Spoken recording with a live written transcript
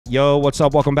Yo, what's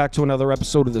up? Welcome back to another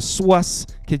episode of the SWUS.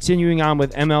 Continuing on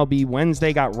with MLB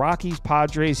Wednesday, got Rockies,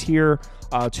 Padres here.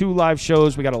 Two live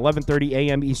shows. We got 11:30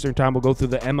 a.m. Eastern Time. We'll go through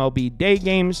the MLB day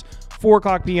games. 4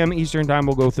 o'clock p.m. Eastern Time.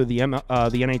 We'll go through the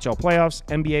NHL playoffs,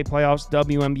 NBA playoffs,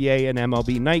 WNBA, and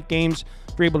MLB night games.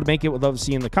 If you're able to make it, we'd love to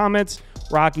see you in the comments.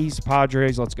 Rockies,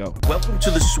 Padres, let's go. Welcome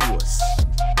to the SWUS.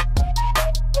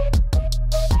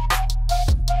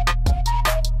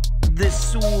 The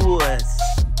SWUS.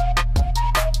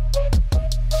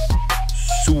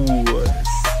 SWUS.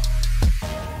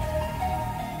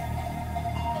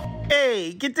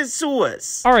 Hey, get the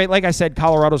SWUS. All right, like I said,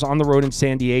 Colorado's on the road in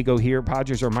San Diego here.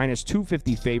 Padres are minus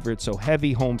 250 favorites, so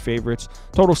heavy home favorites.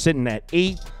 Total sitting at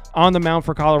 8. On the mound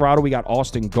for Colorado, we got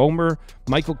Austin Gomer,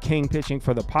 Michael King pitching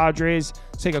for the Padres.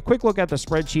 Let's take a quick look at the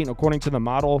spreadsheet. And according to the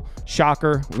model,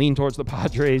 shocker, lean towards the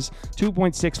Padres.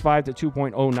 2.65 to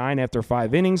 2.09 after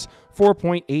 5 innings,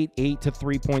 4.88 to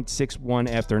 3.61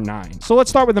 after 9. So let's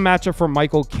start with the matchup for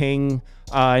Michael King.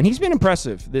 And he's been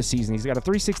impressive this season. He's got a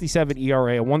 3.67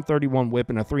 ERA, a 1.31 WHIP,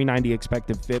 and a 3.90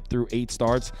 expected FIP through 8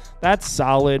 starts. That's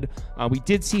solid. We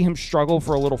did see him struggle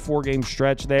for a little 4-game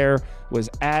stretch there. Was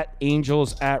at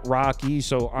Angels, at Rockies,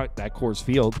 so at Coors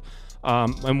Field.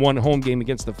 And one home game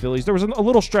against the Phillies. There was a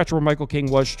little stretch where Michael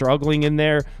King was struggling in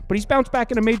there, but he's bounced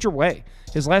back in a major way.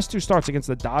 His last 2 starts against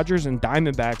the Dodgers and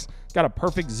Diamondbacks got a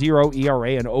perfect 0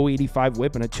 ERA, an 0.85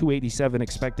 WHIP, and a 2.87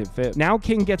 expected FIP. Now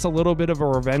King gets a little bit of a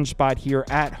revenge spot here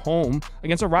at home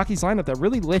against a Rockies lineup that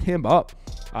really lit him up.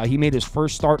 He made his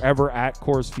first start ever at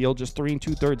Coors Field, just 3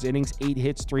 2/3 innings, 8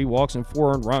 hits, 3 walks, and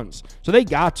 4 earned runs. So they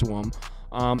got to him.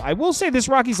 I will say this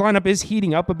Rockies lineup is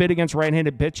heating up a bit against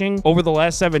right-handed pitching. Over the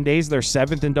last 7 days, they're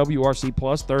 7th in WRC+,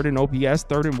 3rd in OPS,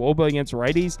 3rd in WOBA against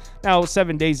righties. Now,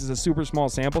 7 days is a super small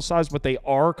sample size, but they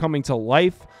are coming to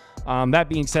life. That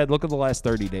being said, look at the last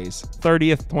 30 days.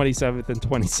 30th, 27th, and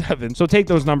 27th. So take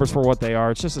those numbers for what they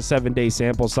are. It's just a 7-day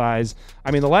sample size.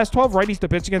 I mean, the last 12 righties to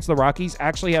pitch against the Rockies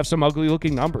actually have some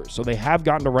ugly-looking numbers. So they have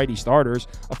gotten to righty starters,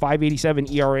 a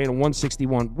 5.87 ERA and a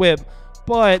 1.61 WHIP,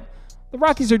 but the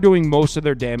Rockies are doing most of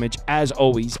their damage, as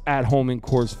always, at home in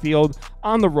Coors Field.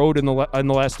 On the road in the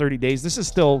last 30 days, this is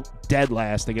still dead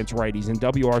last against righties in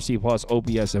WRC+,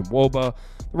 OPS, and WOBA.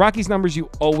 The Rockies numbers, you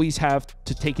always have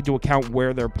to take into account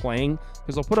where they're playing,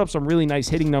 because they'll put up some really nice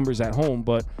hitting numbers at home,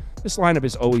 but this lineup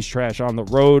is always trash on the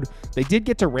road. They did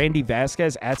get to Randy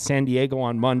Vasquez at San Diego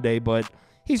on Monday, but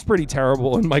he's pretty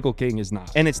terrible, and Michael King is not.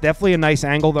 And it's definitely a nice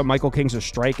angle that Michael King's a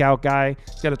strikeout guy.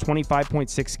 He's got a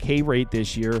 25.6 K rate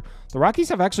this year. The Rockies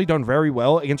have actually done very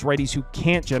well against righties who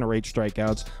can't generate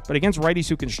strikeouts, but against righties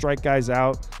who can strike guys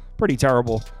out, pretty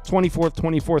terrible. 24th,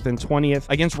 24th, and 20th.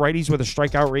 Against righties with a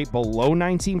strikeout rate below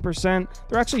 19%,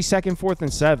 they're actually 2nd, 4th,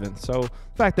 and 7th. So the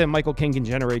fact that Michael King can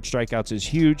generate strikeouts is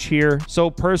huge here. So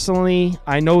personally,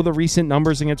 I know the recent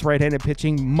numbers against right-handed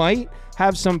pitching might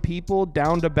have some people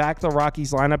down to back the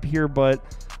Rockies lineup here, but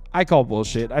I call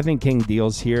bullshit. I think King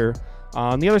deals here.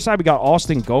 On the other side, we got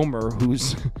Austin Gomer,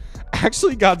 who's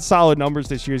actually got solid numbers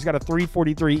this year. He's got a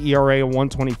 3.43 ERA, a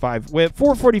 1.25 WHIP.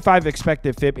 4.45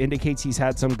 expected FIP indicates he's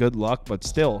had some good luck, but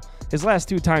still, his last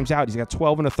 2 times out, he's got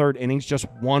 12 1/3 innings, just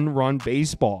 1-run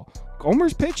baseball.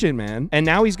 Gomer's pitching, man. And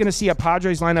now he's going to see a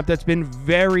Padres lineup that's been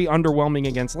very underwhelming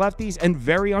against lefties and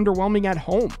very underwhelming at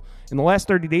home. In the last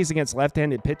 30 days against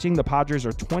left-handed pitching, the Padres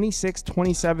are 26th,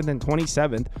 27th, and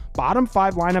 27th. Bottom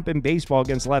 5 lineup in baseball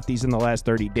against lefties in the last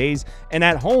 30 days. And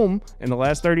at home, in the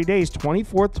last 30 days,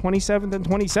 24th, 27th, and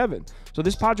 27th. So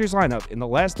this Padres lineup, in the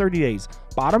last 30 days,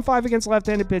 bottom 5 against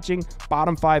left-handed pitching,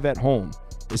 bottom 5 at home.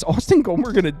 Is Austin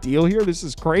Gomer going to deal here? This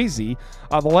is crazy.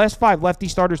 The last 5 lefty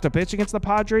starters to pitch against the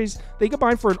Padres, they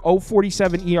combined for an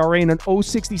 0.47 ERA and an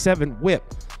 0.67 WHIP.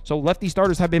 So lefty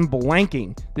starters have been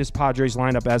blanking this Padres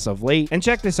lineup as of late. And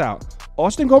check this out.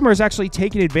 Austin Gomer has actually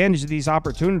taken advantage of these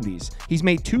opportunities. He's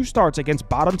made 2 starts against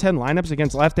bottom 10 lineups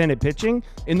against left-handed pitching.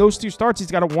 In those 2 starts,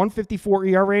 he's got a 1.54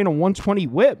 ERA and a 1.20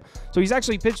 WHIP. So he's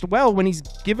actually pitched well when he's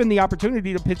given the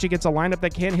opportunity to pitch against a lineup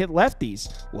that can't hit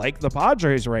lefties, like the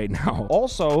Padres right now.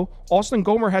 Also, Austin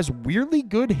Gomer has weirdly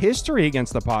good history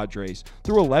against the Padres.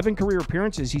 Through 11 career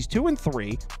appearances, he's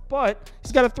 2-3, but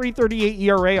he's got a 3.38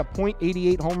 ERA, a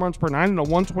 0.88 home runs per 9, and a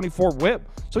 1.24 WHIP.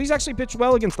 So he's actually pitched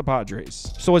well against the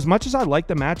Padres. So as much as I like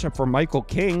the matchup for Michael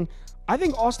King, I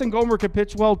think Austin Gomer could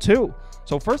pitch well too.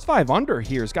 So first 5 under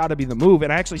here has got to be the move.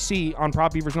 And I actually see on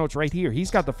Prop Beaver's notes right here,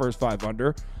 he's got the first 5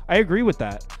 under. I agree with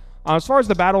that. As far as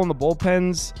the battle in the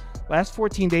bullpens, last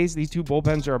 14 days, these 2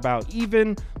 bullpens are about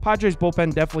even. Padres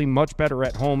bullpen definitely much better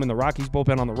at home, and the Rockies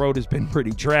bullpen on the road has been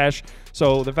pretty trash.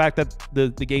 So the fact that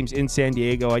the game's in San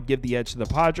Diego, I'd give the edge to the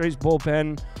Padres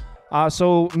bullpen.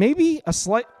 So maybe a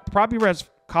slight Prop Beaver has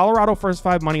Colorado first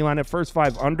 5 money line at first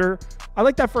 5 under. I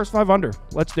like that first 5 under.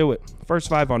 Let's do it. First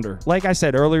 5 under. Like I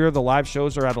said earlier, the live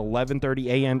shows are at 11:30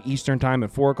 a.m. Eastern time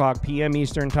and 4 o'clock p.m.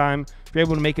 Eastern time. If you're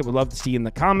able to make it, we'd love to see you in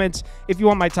the comments. If you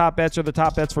want my top bets or the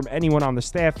top bets from anyone on the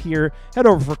staff here, head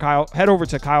over to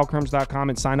KyleKirms.com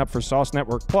and sign up for Sauce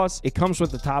Network Plus. It comes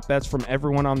with the top bets from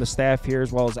everyone on the staff here,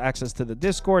 as well as access to the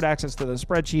Discord, access to the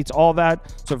spreadsheets, all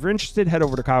that. So if you're interested, head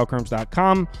over to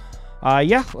KyleKirms.com.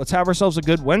 Yeah, let's have ourselves a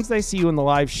good Wednesday. See you in the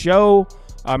live show.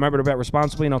 Remember to bet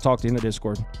responsibly, and I'll talk to you in the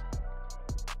Discord.